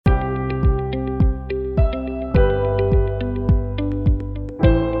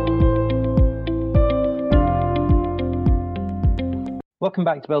Welcome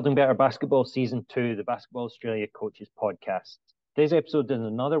back to Building Better Basketball Season 2, the Basketball Australia Coaches Podcast. Today's episode is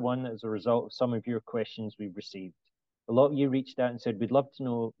another one as a result of some of your questions we've received. A lot of you reached out and said, we'd love to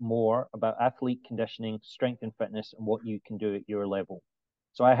know more about athlete conditioning, strength and fitness, and what you can do at your level.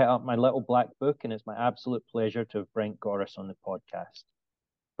 So I hit up my little black book, and it's my absolute pleasure to have Brent Goriss on the podcast.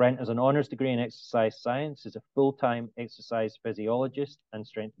 Brent has an honours degree in exercise science, is a full-time exercise physiologist and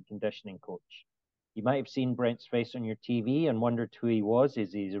strength and conditioning coach. You might have seen Brent's face on your TV and wondered who he was,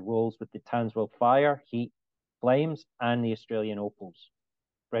 as he roles with the Townsville Fire, Heat, Flames, and the Australian Opals.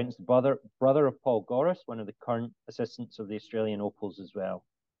 Brent's the brother of Paul Goriss, one of the current assistants of the Australian Opals as well.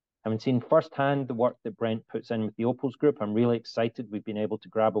 Having seen firsthand the work that Brent puts in with the Opals group, I'm really excited we've been able to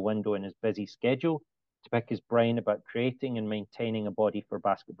grab a window in his busy schedule to pick his brain about creating and maintaining a body for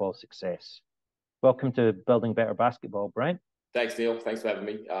basketball success. Welcome to Building Better Basketball, Brent. Thanks, Neil. Thanks for having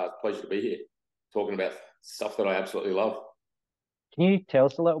me. Pleasure to be here, talking about stuff that I absolutely love. Can you tell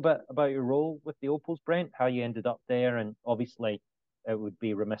us a little bit about your role with the Opals, Brent, how you ended up there? And obviously, it would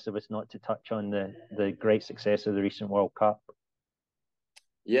be remiss of us not to touch on the great success of the recent World Cup.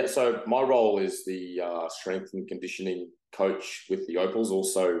 Yeah, so my role is the strength and conditioning coach with the Opals,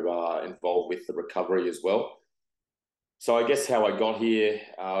 also involved with the recovery as well. So I guess how I got here,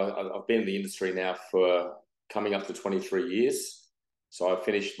 I've been in the industry now for coming up to 23 years. So I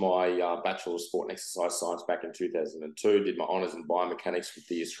finished my Bachelor of Sport and Exercise Science back in 2002, did my honours in biomechanics with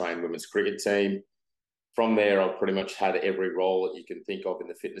the Australian women's cricket team. From there, I've pretty much had every role that you can think of in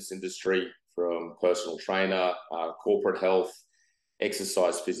the fitness industry, from personal trainer, corporate health,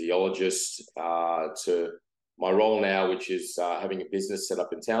 exercise physiologist, to my role now, which is having a business set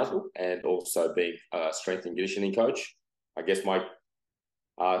up in Townsville and also being a strength and conditioning coach. I guess my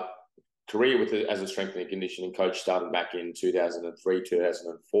career as a strength and conditioning coach started back in 2003,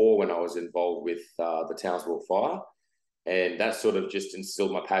 2004 when I was involved with the Townsville Fire. And that sort of just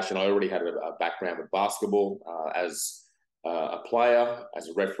instilled my passion. I already had a background with basketball as a player, as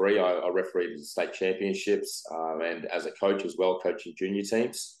a referee. I refereed the state championships and as a coach as well, coaching junior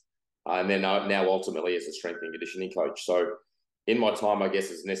teams. And then now ultimately as a strength and conditioning coach. So in my time, I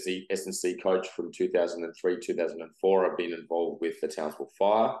guess, as an S&C coach from 2003, 2004, I've been involved with the Townsville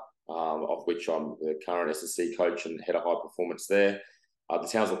Fire, of which I'm the current S&C coach and head of high performance there. The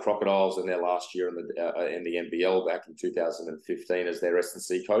Townsville Crocodiles in their last year in the NBL back in 2015 as their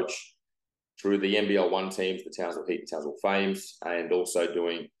S&C coach. Through the NBL 1 teams, the Townsville Heat and Townsville Flames, and also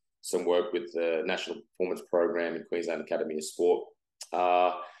doing some work with the National Performance Program in Queensland Academy of Sport.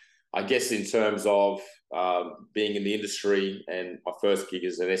 I guess in terms of being in the industry and my first gig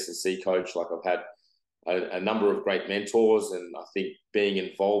as an S&C coach, like I've had a number of great mentors, and I think being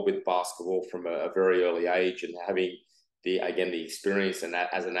involved with basketball from a very early age and having the experience and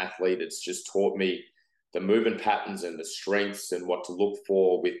that as an athlete, it's just taught me the movement patterns and the strengths and what to look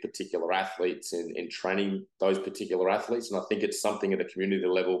for with particular athletes in training those particular athletes. And I think it's something at a community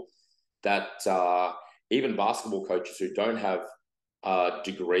level that even basketball coaches who don't have a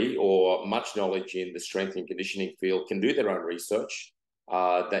degree or much knowledge in the strength and conditioning field can do their own research,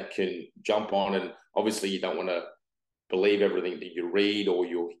 that can jump on. And obviously you don't want to believe everything that you read or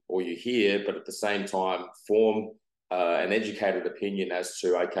you hear, but at the same time form an educated opinion as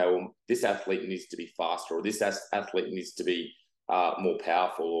to, okay, well, this athlete needs to be faster, or this athlete needs to be more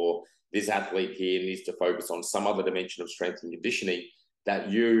powerful, or this athlete here needs to focus on some other dimension of strength and conditioning that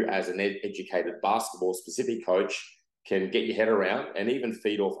you as an educated basketball specific coach can get your head around, and even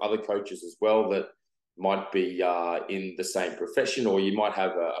feed off other coaches as well that might be in the same profession, or you might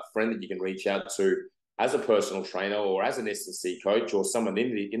have a friend that you can reach out to as a personal trainer or as an S&C coach or someone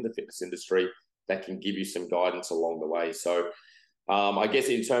in the fitness industry that can give you some guidance along the way. So I guess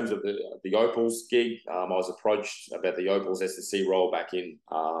in terms of the Opals gig, I was approached about the Opals S&C role back in,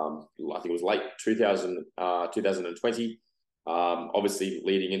 I think it was late 2020, obviously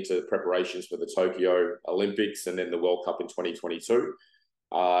leading into preparations for the Tokyo Olympics and then the World Cup in 2022.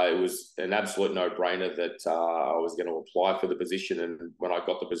 It was an absolute no-brainer that I was going to apply for the position. And when I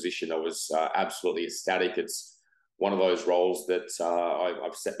got the position, I was absolutely ecstatic. It's one of those roles that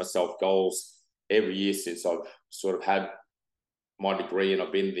I've set myself goals every year since I've sort of had my degree and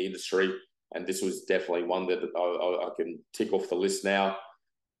I've been in the industry. And this was definitely one that I can tick off the list now.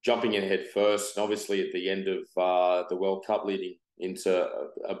 Jumping in head first, and obviously at the end of the World Cup, leading into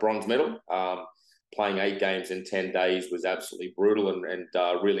a bronze medal. Playing 8 games in 10 days was absolutely brutal and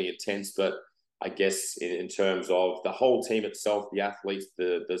really intense. But I guess in terms of the whole team itself, the athletes,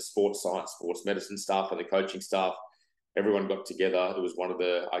 the sports science, sports medicine staff and the coaching staff, everyone got together. It was one of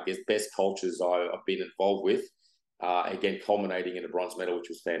the, I guess, best cultures I've been involved with. Again, culminating in a bronze medal, which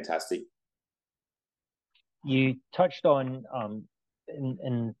was fantastic. You touched on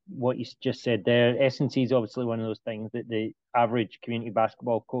in what you just said there, S&C is obviously one of those things that the average community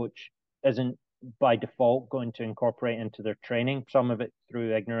basketball coach isn't by default going to incorporate into their training. Some of it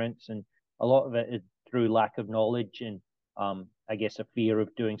through ignorance, and a lot of it is through lack of knowledge and I guess a fear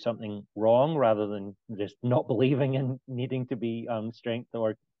of doing something wrong rather than just not believing in needing to be strength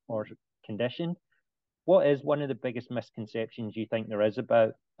or conditioned. What is one of the biggest misconceptions you think there is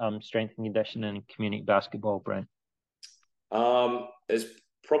about strength and conditioning in community basketball, Brent? There's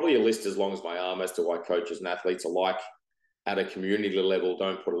probably a list as long as my arm as to why coaches and athletes alike at a community level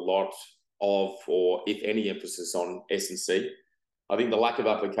don't put a lot of, or if any, emphasis on S&C. I think the lack of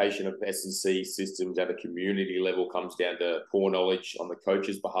application of S&C systems at a community level comes down to poor knowledge on the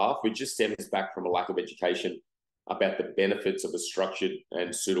coach's behalf, which just stems back from a lack of education about the benefits of a structured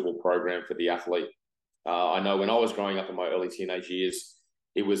and suitable program for the athlete. I know when I was growing up in my early teenage years,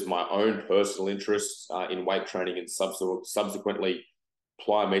 it was my own personal interest in weight training and subsequently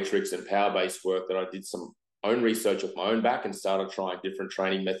plyometrics and power-based work that I did some own research of my own back and started trying different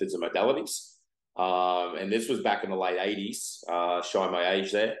training methods and modalities. And this was back in the late 80s, showing my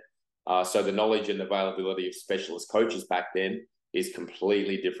age there. So the knowledge and availability of specialist coaches back then is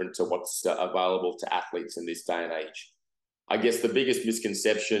completely different to what's available to athletes in this day and age. I guess the biggest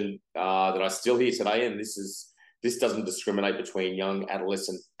misconception that I still hear today, and this doesn't discriminate between young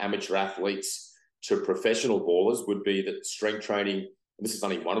adolescent amateur athletes to professional ballers, would be that strength training, and this is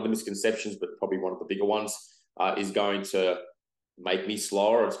only one of the misconceptions, but probably one of the bigger ones, is going to make me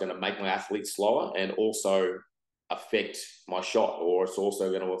slower, it's going to make my athletes slower, and also affect my shot, or it's also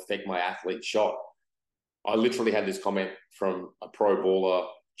going to affect my athlete's shot. I literally had this comment from a pro baller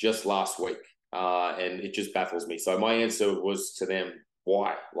just last week, and it just baffles me. So my answer was to them,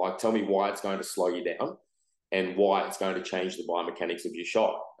 why? Like, tell me why it's going to slow you down and why it's going to change the biomechanics of your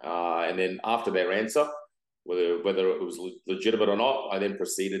shot. And then after their answer, whether it was legitimate or not, I then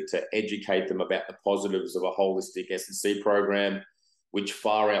proceeded to educate them about the positives of a holistic S&C program, which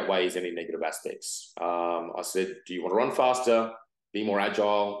far outweighs any negative aspects. I said, do you want to run faster, be more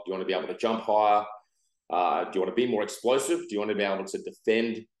agile? Do you want to be able to jump higher? Do you want to be more explosive? Do you want to be able to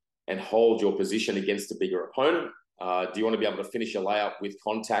defend and hold your position against a bigger opponent? Do you want to be able to finish a layup with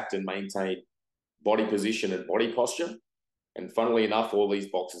contact and maintain body position and body posture? And funnily enough, all these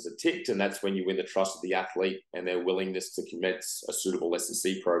boxes are ticked, and that's when you win the trust of the athlete and their willingness to commence a suitable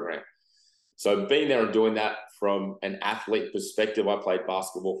S&C program. So being there and doing that from an athlete perspective, I played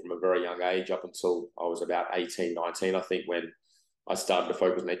basketball from a very young age up until I was about 18, 19, I think, when I started to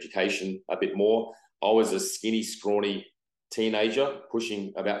focus on education a bit more. I was a skinny, scrawny teenager,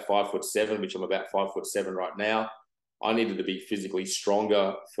 pushing about 5'7", which I'm about 5'7" right now. I needed to be physically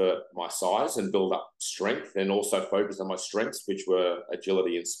stronger for my size and build up strength, and also focus on my strengths, which were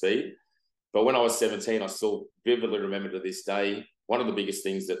agility and speed. But when I was 17, I still vividly remember to this day, one of the biggest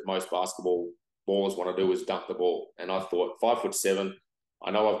things that most basketball ballers want to do is dunk the ball. And I thought, 5'7",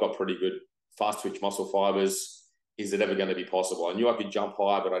 I know I've got pretty good fast twitch muscle fibers. Is it ever going to be possible? I knew I could jump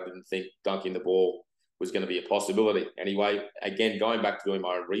high, but I didn't think dunking the ball was going to be a possibility. Anyway, again, going back to doing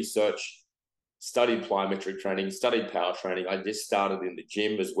my own research, studied plyometric training, studied power training. I just started in the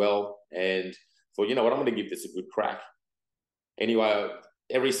gym as well, and thought, you know what, I'm going to give this a good crack. Anyway,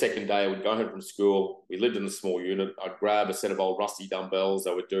 every second day I would go home from school. We lived in a small unit. I'd grab a set of old rusty dumbbells.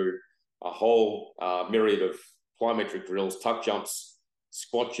 I would do a whole myriad of plyometric drills, tuck jumps,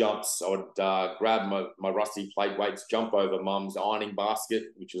 squat jumps. I would grab my rusty plate weights, jump over mum's ironing basket,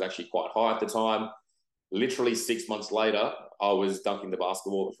 which was actually quite high at the time. Literally 6 months later, I was dunking the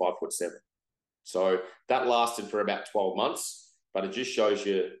basketball at 5'7". So that lasted for about 12 months, but it just shows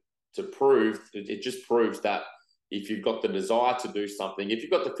you it just proves that if you've got the desire to do something, if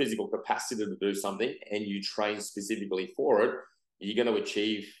you've got the physical capacity to do something and you train specifically for it, you're going to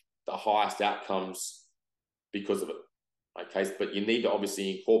achieve the highest outcomes because of it. Okay, but you need to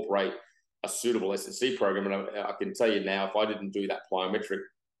obviously incorporate a suitable S&C program. And I can tell you now, if I didn't do that plyometric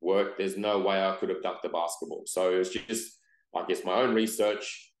work, there's no way I could have dunked the basketball. So it's just, I guess, my own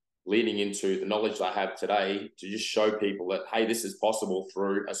research leading into the knowledge that I have today to just show people that, hey, this is possible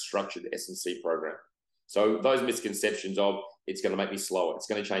through a structured S&C program. So those misconceptions of it's going to make me slower, it's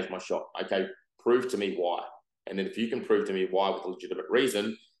going to change my shot. Okay, prove to me why. And then if you can prove to me why with a legitimate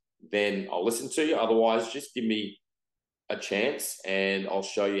reason, then I'll listen to you. Otherwise, just give me a chance and I'll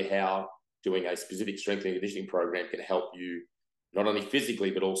show you how doing a specific strength and conditioning program can help you not only physically,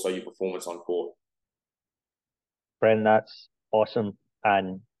 but also your performance on court. Brent, that's awesome.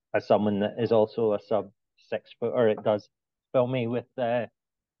 And as someone that is also a sub 6 footer, it does fill me with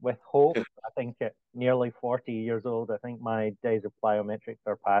hope. I think at nearly 40 years old, I think my days of plyometrics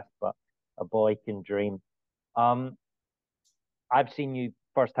are past, but a boy can dream. I've seen you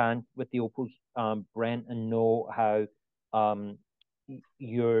firsthand with the Opals, Brent, and know how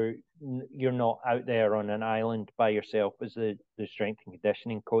you're not out there on an island by yourself as the strength and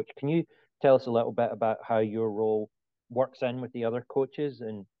conditioning coach. Can you tell us a little bit about how your role works in with the other coaches,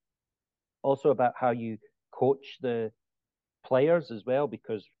 and also about how you coach the players as well?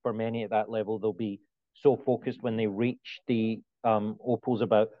 Because for many at that level, they'll be so focused when they reach the Opals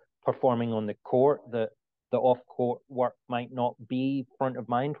about performing on the court that the off-court work might not be front of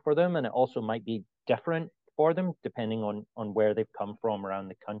mind for them, and it also might be different for them depending on where they've come from around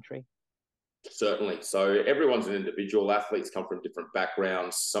the country. Certainly. So everyone's an individual. Athletes come from different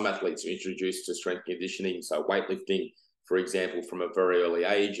backgrounds. Some athletes are introduced to strength conditioning, so weightlifting, for example, from a very early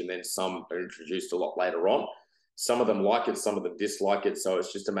age, and then some are introduced a lot later on. Some of them like it, some of them dislike it. So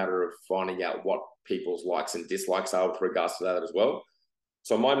it's just a matter of finding out what people's likes and dislikes are with regards to that as well.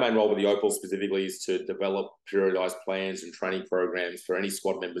 So my main role with the Opals specifically is to develop periodized plans and training programs for any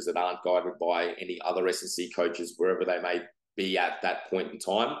squad members that aren't guided by any other S&C coaches, wherever they may be at that point in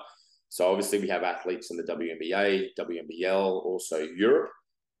time. So obviously we have athletes in the WNBA, WNBL, also Europe.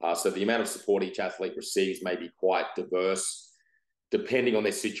 So the amount of support each athlete receives may be quite diverse depending on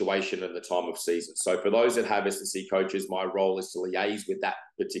their situation and the time of season. So for those that have S&C coaches, my role is to liaise with that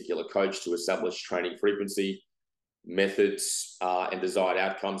particular coach to establish training frequency, methods, and desired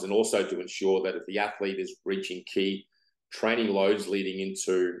outcomes, and also to ensure that if the athlete is reaching key training loads leading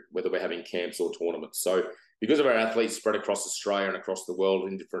into whether we're having camps or tournaments. So because of our athletes spread across Australia and across the world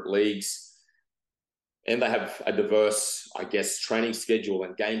in different leagues, and they have a diverse, I guess, training schedule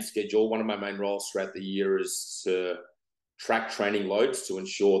and game schedule, one of my main roles throughout the year is to track training loads to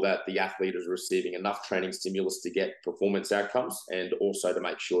ensure that the athlete is receiving enough training stimulus to get performance outcomes, and also to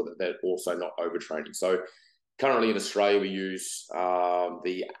make sure that they're also not overtraining. So currently in Australia, we use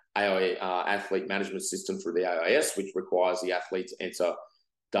the athlete management system through the AIS, which requires the athlete to enter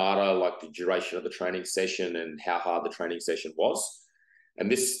data like the duration of the training session and how hard the training session was.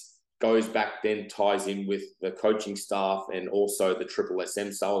 And this goes back, then ties in with the coaching staff and also the triple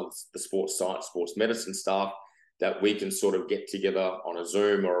SM staff, the sports science, sports medicine staff, that we can sort of get together on a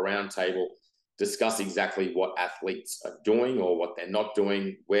Zoom or a round table, discuss exactly what athletes are doing or what they're not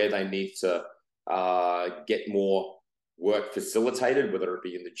doing, where they need to get more work facilitated, whether it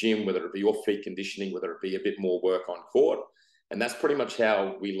be in the gym, whether it be off-peak conditioning, whether it be a bit more work on court. And that's pretty much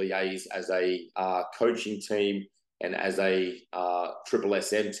how we liaise as a coaching team and as a triple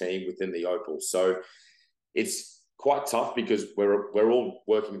SM team within the Opals. So it's quite tough because we're all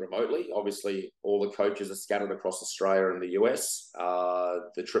working remotely. Obviously, all the coaches are scattered across Australia and the US.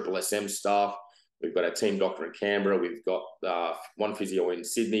 The triple SM staff, we've got our team doctor in Canberra. We've got one physio in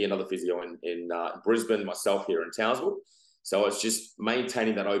Sydney, another physio in Brisbane, myself here in Townsville. So it's just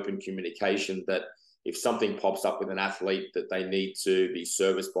maintaining that open communication that if something pops up with an athlete that they need to be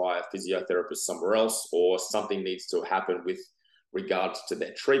serviced by a physiotherapist somewhere else, or something needs to happen with regards to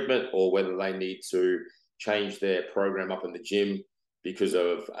their treatment, or whether they need to change their program up in the gym because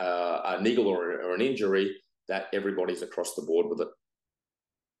of a niggle or an injury, that everybody's across the board with it.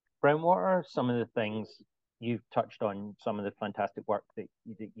 Brent, what are some of the things you've touched on, some of the fantastic work that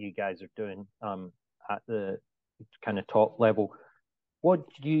you guys are doing at the kind of top level? What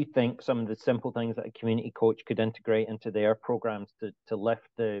do you think some of the simple things that a community coach could integrate into their programs to lift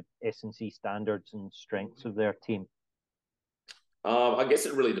the S&C standards and strengths of their team? I guess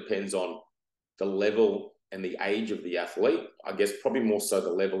it really depends on the level and the age of the athlete. I guess probably more so the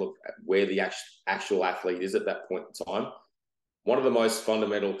level of where the actual athlete is at that point in time. One of the most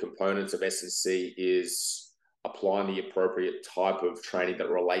fundamental components of S&C is applying the appropriate type of training that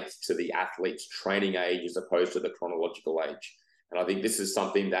relates to the athlete's training age as opposed to the chronological age. And I think this is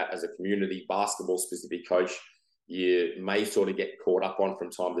something that as a community basketball specific coach, you may sort of get caught up on from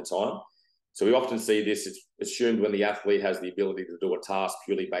time to time. So we often see this, it's assumed when the athlete has the ability to do a task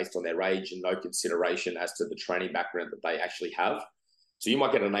purely based on their age and no consideration as to the training background that they actually have. So you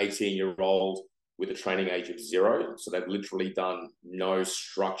might get an 18-year-old with a training age of 0. So they've literally done no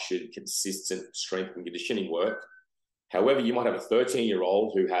structured, consistent strength and conditioning work. However, you might have a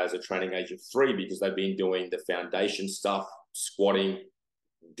 13-year-old who has a training age of 3 because they've been doing the foundation stuff, squatting,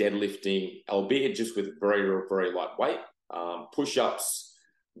 deadlifting, albeit just with very, very light weight, push-ups,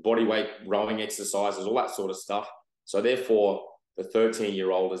 body weight, rowing exercises, all that sort of stuff. So therefore, the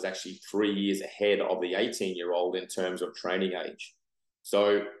 13-year-old is actually 3 years ahead of the 18-year-old in terms of training age.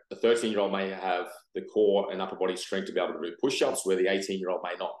 So the 13-year-old may have the core and upper body strength to be able to do push-ups, where the 18-year-old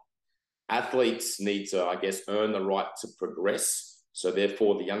may not. Athletes need to, I guess, earn the right to progress. So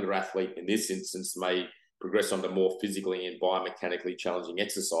therefore, the younger athlete in this instance may progress onto more physically and biomechanically challenging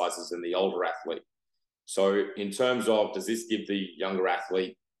exercises than the older athlete. So in terms of, does this give the younger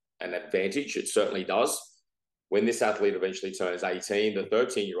athlete an advantage? It certainly does. When this athlete eventually turns 18, the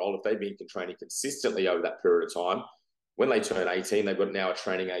 13-year-old, if they've been training consistently over that period of time, when they turn 18, they've got now a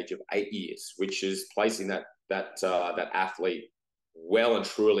training age of 8 years, which is placing that athlete well and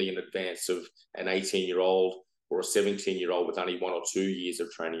truly in advance of an 18-year-old or a 17-year-old with only 1 or 2 years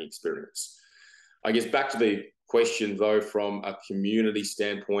of training experience. I guess back to the question, though, from a community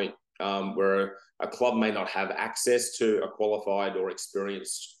standpoint, where a club may not have access to a qualified or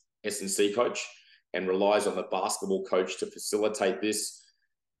experienced S&C coach and relies on the basketball coach to facilitate this,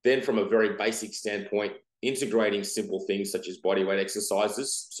 then from a very basic standpoint, integrating simple things such as bodyweight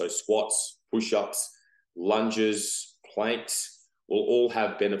exercises, so squats, push-ups, lunges, planks, will all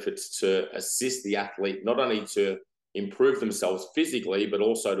have benefits to assist the athlete not only to improve themselves physically, but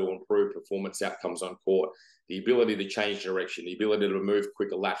also to improve performance outcomes on court. The ability to change direction, the ability to move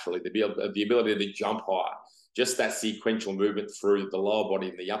quicker laterally, the ability to jump higher, just that sequential movement through the lower body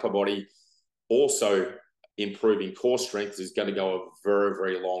and the upper body. Also, improving core strength is going to go a very,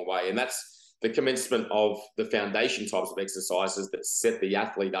 very long way. And that's the commencement of the foundation types of exercises that set the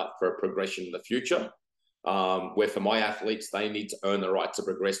athlete up for a progression in the future. Where for my athletes, they need to earn the right to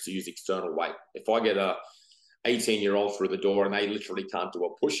progress to use external weight. If I get a 18-year-old through the door and they literally can't do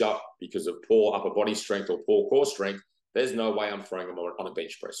a push-up because of poor upper body strength or poor core strength, there's no way I'm throwing them on a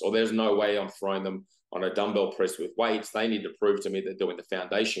bench press, or there's no way I'm throwing them on a dumbbell press with weights. They need to prove to me they're doing the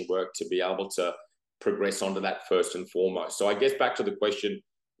foundation work to be able to progress onto that first and foremost. So I guess back to the question,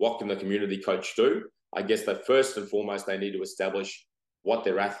 what can the community coach do? I guess that first and foremost, they need to establish what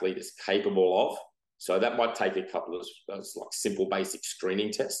their athlete is capable of. So that might take a couple of like simple basic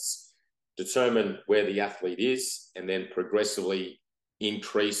screening tests, determine where the athlete is, and then progressively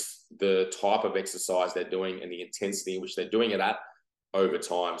increase the type of exercise they're doing and the intensity in which they're doing it at over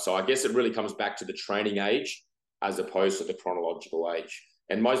time. So I guess it really comes back to the training age as opposed to the chronological age.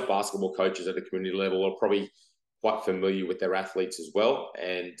 And most basketball coaches at the community level are probably quite familiar with their athletes as well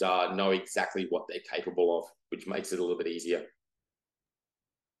and know exactly what they're capable of, which makes it a little bit easier.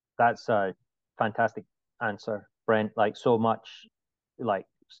 That's a fantastic answer, Brent. Like, so much like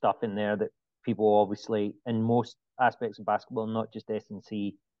stuff in there that people obviously in most aspects of basketball, not just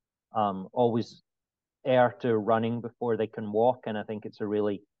S&C, always err to running before they can walk. And I think it's a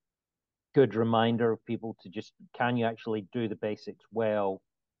really good reminder of people to just, can you actually do the basics well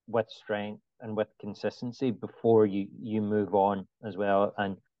with strength and with consistency before you move on as well.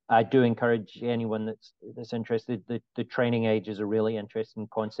 And I do encourage anyone that's interested. The training age is a really interesting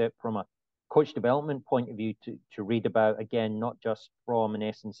concept from a coach development point of view to read about, again, not just from an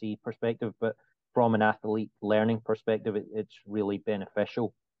S&C perspective, but from an athlete learning perspective. It's really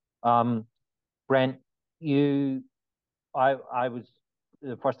beneficial. Brent, I was,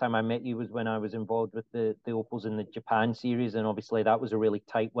 the first time I met you was when I was involved with the Opals in the Japan series, and obviously that was a really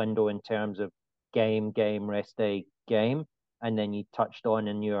tight window in terms of game, rest day, game. And then you touched on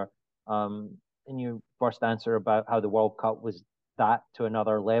in your first answer about how the World Cup was that to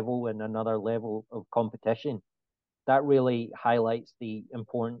another level and another level of competition. That really highlights the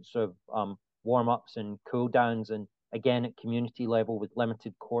importance of warm-ups and cool-downs. And again, at community level with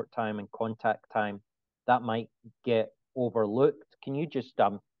limited court time and contact time, that might get overlooked. Can you just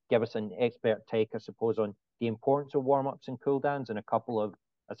give us an expert take, I suppose, on the importance of warm-ups and cool-downs and a couple of,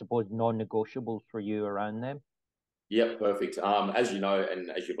 I suppose, non-negotiables for you around them? Yeah, perfect. As you know, and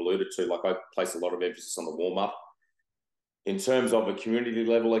as you've alluded to, like I place a lot of emphasis on the warm-up. In terms of a community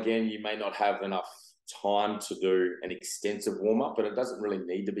level, again, you may not have enough time to do an extensive warm-up, but it doesn't really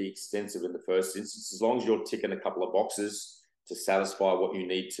need to be extensive in the first instance. As long as you're ticking a couple of boxes to satisfy what you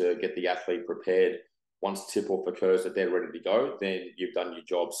need to get the athlete prepared, once tip-off occurs that they're ready to go, then you've done your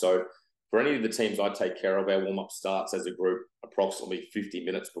job. So for any of the teams I take care of, our warm-up starts as a group approximately 50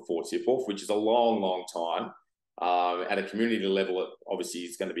 minutes before tip-off, which is a long, long time. At a community level, obviously,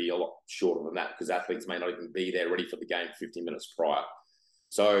 it's going to be a lot shorter than that because athletes may not even be there ready for the game 50 minutes prior.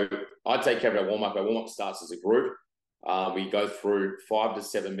 So I take care of our warm-up. Our warm-up starts as a group. We go through 5 to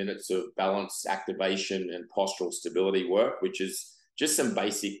 7 minutes of balance, activation, and postural stability work, which is just some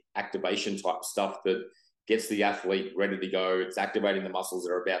basic activation type stuff that gets the athlete ready to go. It's activating the muscles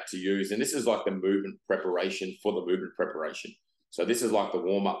they're about to use. And this is like the movement preparation for the movement preparation. So this is like the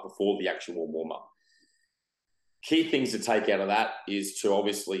warm-up before the actual warm-up. Key things to take out of that is to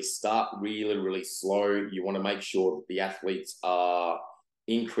obviously start really, really slow. You want to make sure that the athletes are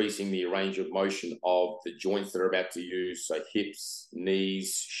increasing the range of motion of the joints they're about to use. So hips,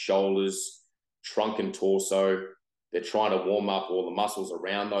 knees, shoulders, trunk and torso. They're trying to warm up all the muscles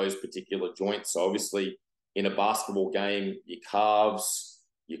around those particular joints. So obviously in a basketball game, your calves,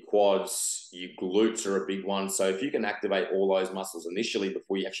 your quads, your glutes are a big one. So if you can activate all those muscles initially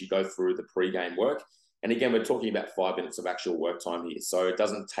before you actually go through the pre-game work, and again, we're talking about 5 minutes of actual work time here, so it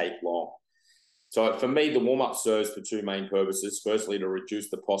doesn't take long. So for me, the warm-up serves for two main purposes. Firstly, to reduce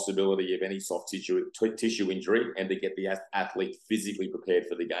the possibility of any soft tissue injury and to get the athlete physically prepared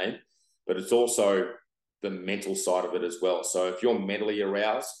for the game. But it's also the mental side of it as well. So if you're mentally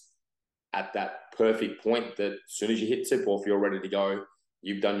aroused at that perfect point, that as soon as you hit tip-off, you're ready to go,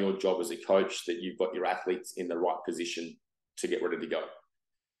 you've done your job as a coach, that you've got your athletes in the right position to get ready to go.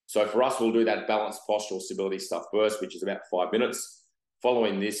 So for us, we'll do that balanced postural stability stuff first, which is about 5 minutes.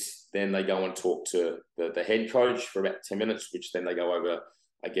 Following this, then they go and talk to the head coach for about 10 minutes, which then they go over,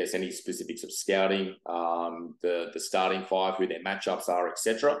 I guess, any specifics of scouting, the starting five, who their matchups are,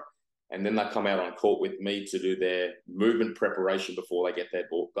 etc. And then they come out on court with me to do their movement preparation before they get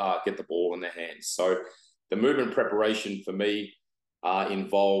the ball in their hands. So the movement preparation for me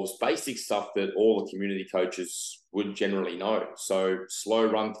involves basic stuff that all the community coaches would generally know. So slow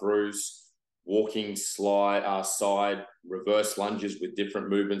run-throughs, walking side, reverse lunges with different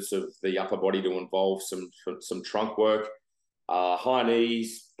movements of the upper body to involve some trunk work, high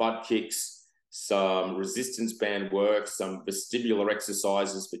knees, butt kicks, some resistance band work, some vestibular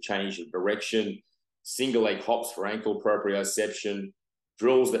exercises for change of direction, single leg hops for ankle proprioception,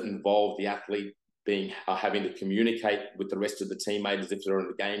 drills that involve the athlete having to communicate with the rest of the teammates as if they're in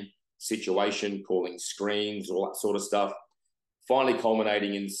the game situation, calling screens, all that sort of stuff. Finally,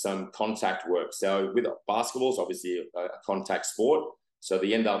 culminating in some contact work. So with basketball, it's obviously a contact sport. So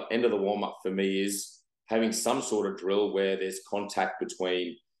the end of the warm-up for me is having some sort of drill where there's contact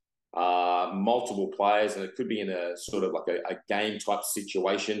between multiple players, and it could be in a sort of like a game type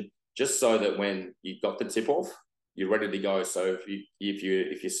situation, just so that when you've got the tip off, you're ready to go. So if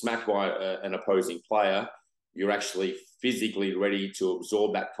you're smacked by an opposing player, you're actually physically ready to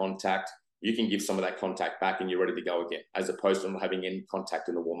absorb that contact. You can give some of that contact back and you're ready to go again, as opposed to not having any contact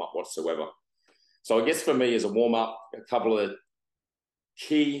in the warm-up whatsoever. So I guess for me as a warm-up, a couple of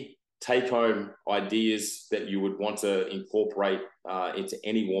key take-home ideas that you would want to incorporate into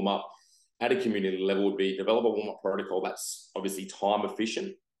any warm-up at a community level would be develop a warm-up protocol that's obviously time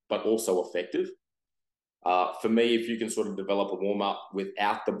efficient, but also effective. For me, if you can sort of develop a warm-up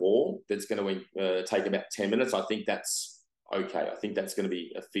without the ball, that's going to take about 10 minutes. I think that's okay. I think that's going to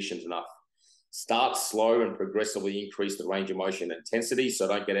be efficient enough. Start slow and progressively increase the range of motion and intensity. So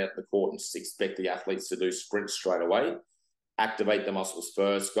don't get out the court and just expect the athletes to do sprints straight away. Activate the muscles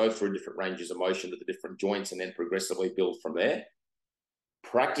first, go through different ranges of motion to the different joints, and then progressively build from there.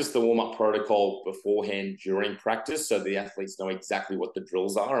 Practice the warm-up protocol beforehand during practice so the athletes know exactly what the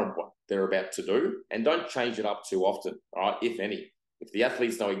drills are and what they're about to do. And don't change it up too often, all right, if any. If the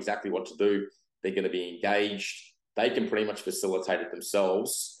athletes know exactly what to do, they're going to be engaged. They can pretty much facilitate it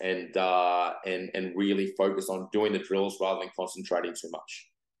themselves and really focus on doing the drills rather than concentrating too much.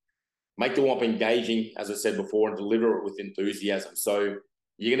 Make the warm-up engaging, as I said before, and deliver it with enthusiasm. So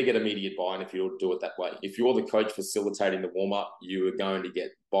you're going to get immediate buy-in if you do it that way. If you're the coach facilitating the warm-up, you are going to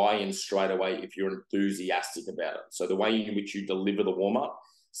get buy-in straight away if you're enthusiastic about it. So the way in which you deliver the warm-up,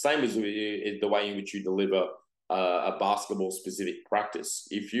 same as the way in which you deliver a basketball-specific practice.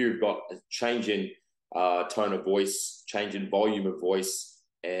 If you've got a change in tone of voice, change in volume of voice,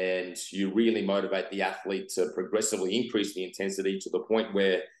 and you really motivate the athlete to progressively increase the intensity to the point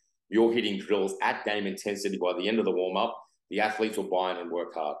where you're hitting drills at game intensity by the end of the warm-up, the athletes will buy in and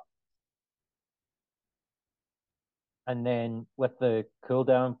work hard. And then with the cool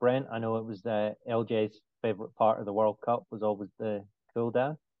down, Brent, I know it was LJ's favorite part of the World Cup was always the cool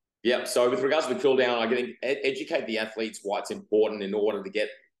down. Yeah, so with regards to the cool down, I think educate the athletes why it's important in order to get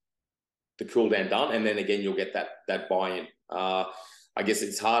the cool down done, and then again you'll get that buy-in. I guess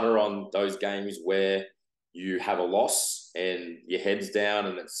it's harder on those games where you have a loss and your head's down,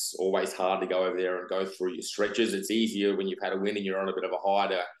 and it's always hard to go over there and go through your stretches. It's easier when you've had a win and you're on a bit of a high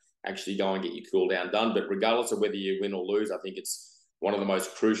to actually go and get your cool down done. But regardless of whether you win or lose, I think it's one of the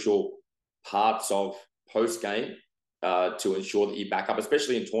most crucial parts of post-game to ensure that you back up,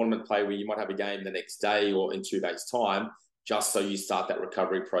 especially in tournament play where you might have a game the next day or in 2 days' time, just so you start that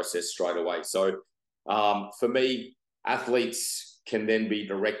recovery process straight away. So for me, athletes can then be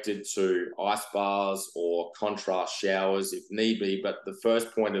directed to ice bars or contrast showers if need be. But the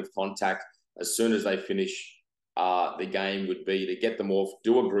first point of contact, as soon as they finish the game, would be to get them off,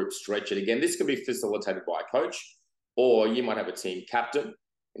 do a group stretch. And again, this can be facilitated by a coach, or you might have a team captain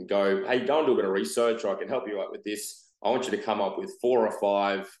and go, hey, go and do a bit of research, or I can help you out with this. I want you to come up with 4 or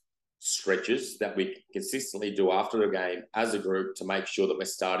 5 stretches that we consistently do after the game as a group to make sure that we're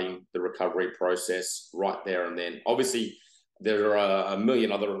starting the recovery process right there and then. Obviously, there are a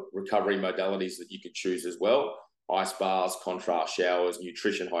million other recovery modalities that you could choose as well. Ice baths, contrast showers,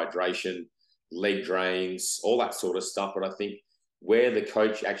 nutrition, hydration, leg drains, all that sort of stuff. But I think where the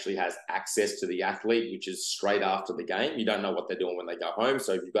coach actually has access to the athlete, which is straight after the game, you don't know what they're doing when they go home.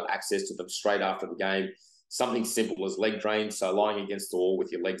 So if you've got access to them straight after the game, something simple as leg drains, so lying against the wall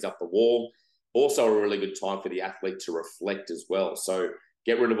with your legs up the wall. Also a really good time for the athlete to reflect as well. So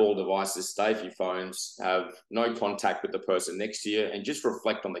get rid of all devices, stay off your phones, have no contact with the person next to you, and just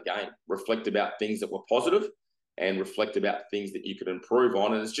reflect on the game. Reflect about things that were positive and reflect about things that you could improve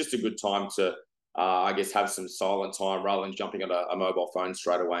on. And it's just a good time to, I guess, have some silent time rather than jumping on a mobile phone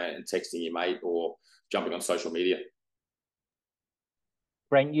straight away and texting your mate or jumping on social media.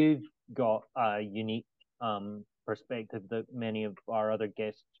 Brent, you've got a unique perspective that many of our other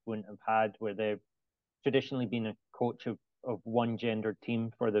guests wouldn't have had, where they've traditionally been a coach of one gender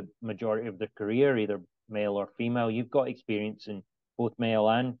team for the majority of their career, either male or female. You've got experience in both male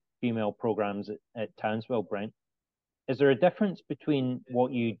and female programs at Townsville, Brent. Is there a difference between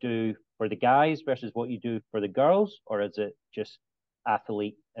what you do for the guys versus what you do for the girls, or is it just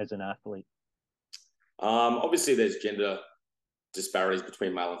athlete as an athlete? Obviously, there's gender disparities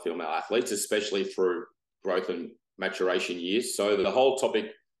between male and female athletes, especially through growth and maturation years. So that whole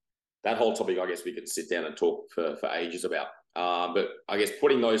topic, I guess we could sit down and talk for ages about. But I guess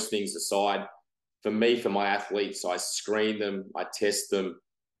putting those things aside, for me, for my athletes, I screen them, I test them,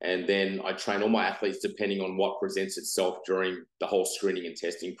 and then I train all my athletes depending on what presents itself during the whole screening and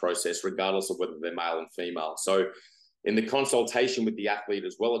testing process, regardless of whether they're male and female. So in the consultation with the athlete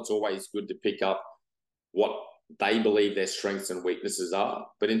as well, it's always good to pick up what they believe their strengths and weaknesses are.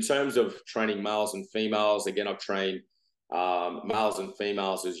 But in terms of training males and females, again, I've trained males and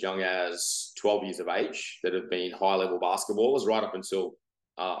females as young as 12 years of age that have been high-level basketballers right up until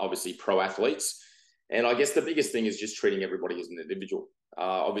obviously pro athletes. And I guess the biggest thing is just treating everybody as an individual.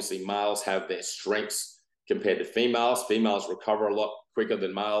 Obviously, males have their strengths compared to females. Females recover a lot quicker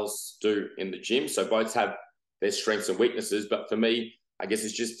than males do in the gym. So both have their strengths and weaknesses. But for me, I guess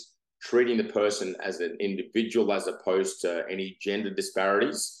it's just treating the person as an individual as opposed to any gender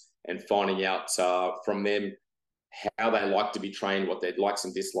disparities, and finding out from them how they like to be trained, what their likes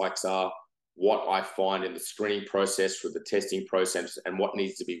and dislikes are, what I find in the screening process, for the testing process, and what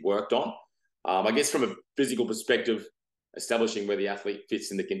needs to be worked on. I guess from a physical perspective, establishing where the athlete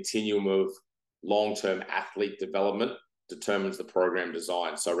fits in the continuum of long-term athlete development determines the program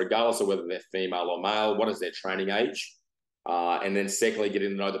design. So regardless of whether they're female or male, what is their training age? And then secondly,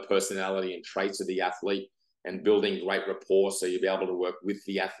 getting to know the personality and traits of the athlete and building great rapport so you'll be able to work with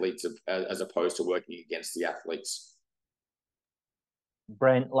the athletes as opposed to working against the athletes.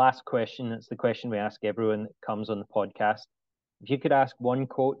 Brent, last question. It's the question we ask everyone that comes on the podcast. If you could ask one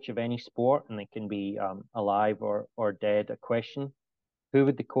coach of any sport, and they can be alive or dead, a question, who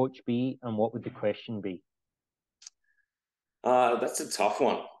would the coach be and what would the question be? That's a tough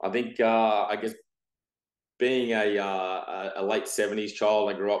one. I think, I guess, being a late 70s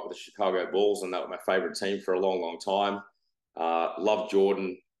child, I grew up with the Chicago Bulls, and that was my favorite team for a long, long time. Loved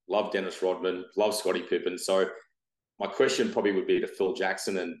Jordan, loved Dennis Rodman, loved Scottie Pippen. So my question probably would be to Phil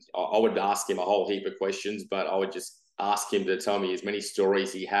Jackson, and I would ask him a whole heap of questions, but I would just ask him to tell me as many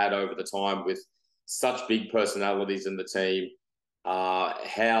stories he had over the time with such big personalities in the team,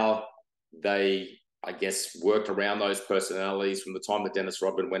 how they, I guess, worked around those personalities from the time that Dennis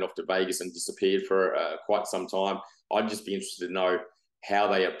Rodman went off to Vegas and disappeared for quite some time. I'd just be interested to know how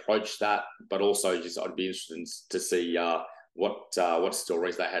they approached that, but also just I'd be interested to see what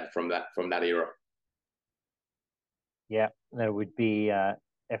stories they had from that era. Yeah, there would be,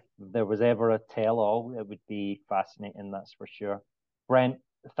 if there was ever a tell-all, it would be fascinating, that's for sure. Brent,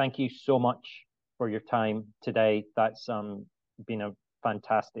 thank you so much for your time today. That's been a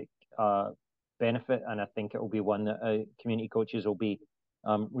fantastic benefit, and I think it will be one that community coaches will be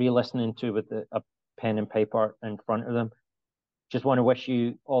re-listening to with a pen and paper in front of them. Just want to wish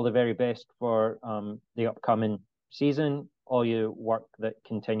you all the very best for the upcoming season, all your work that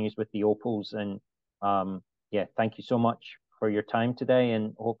continues with the Opals, and yeah, thank you so much for your time today,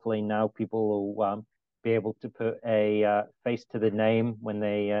 and hopefully now people will be able to put a face to the name when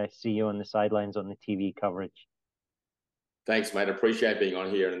they see you on the sidelines on the TV coverage. Thanks, mate. Appreciate being on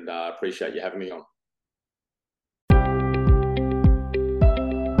here, and appreciate you having me on.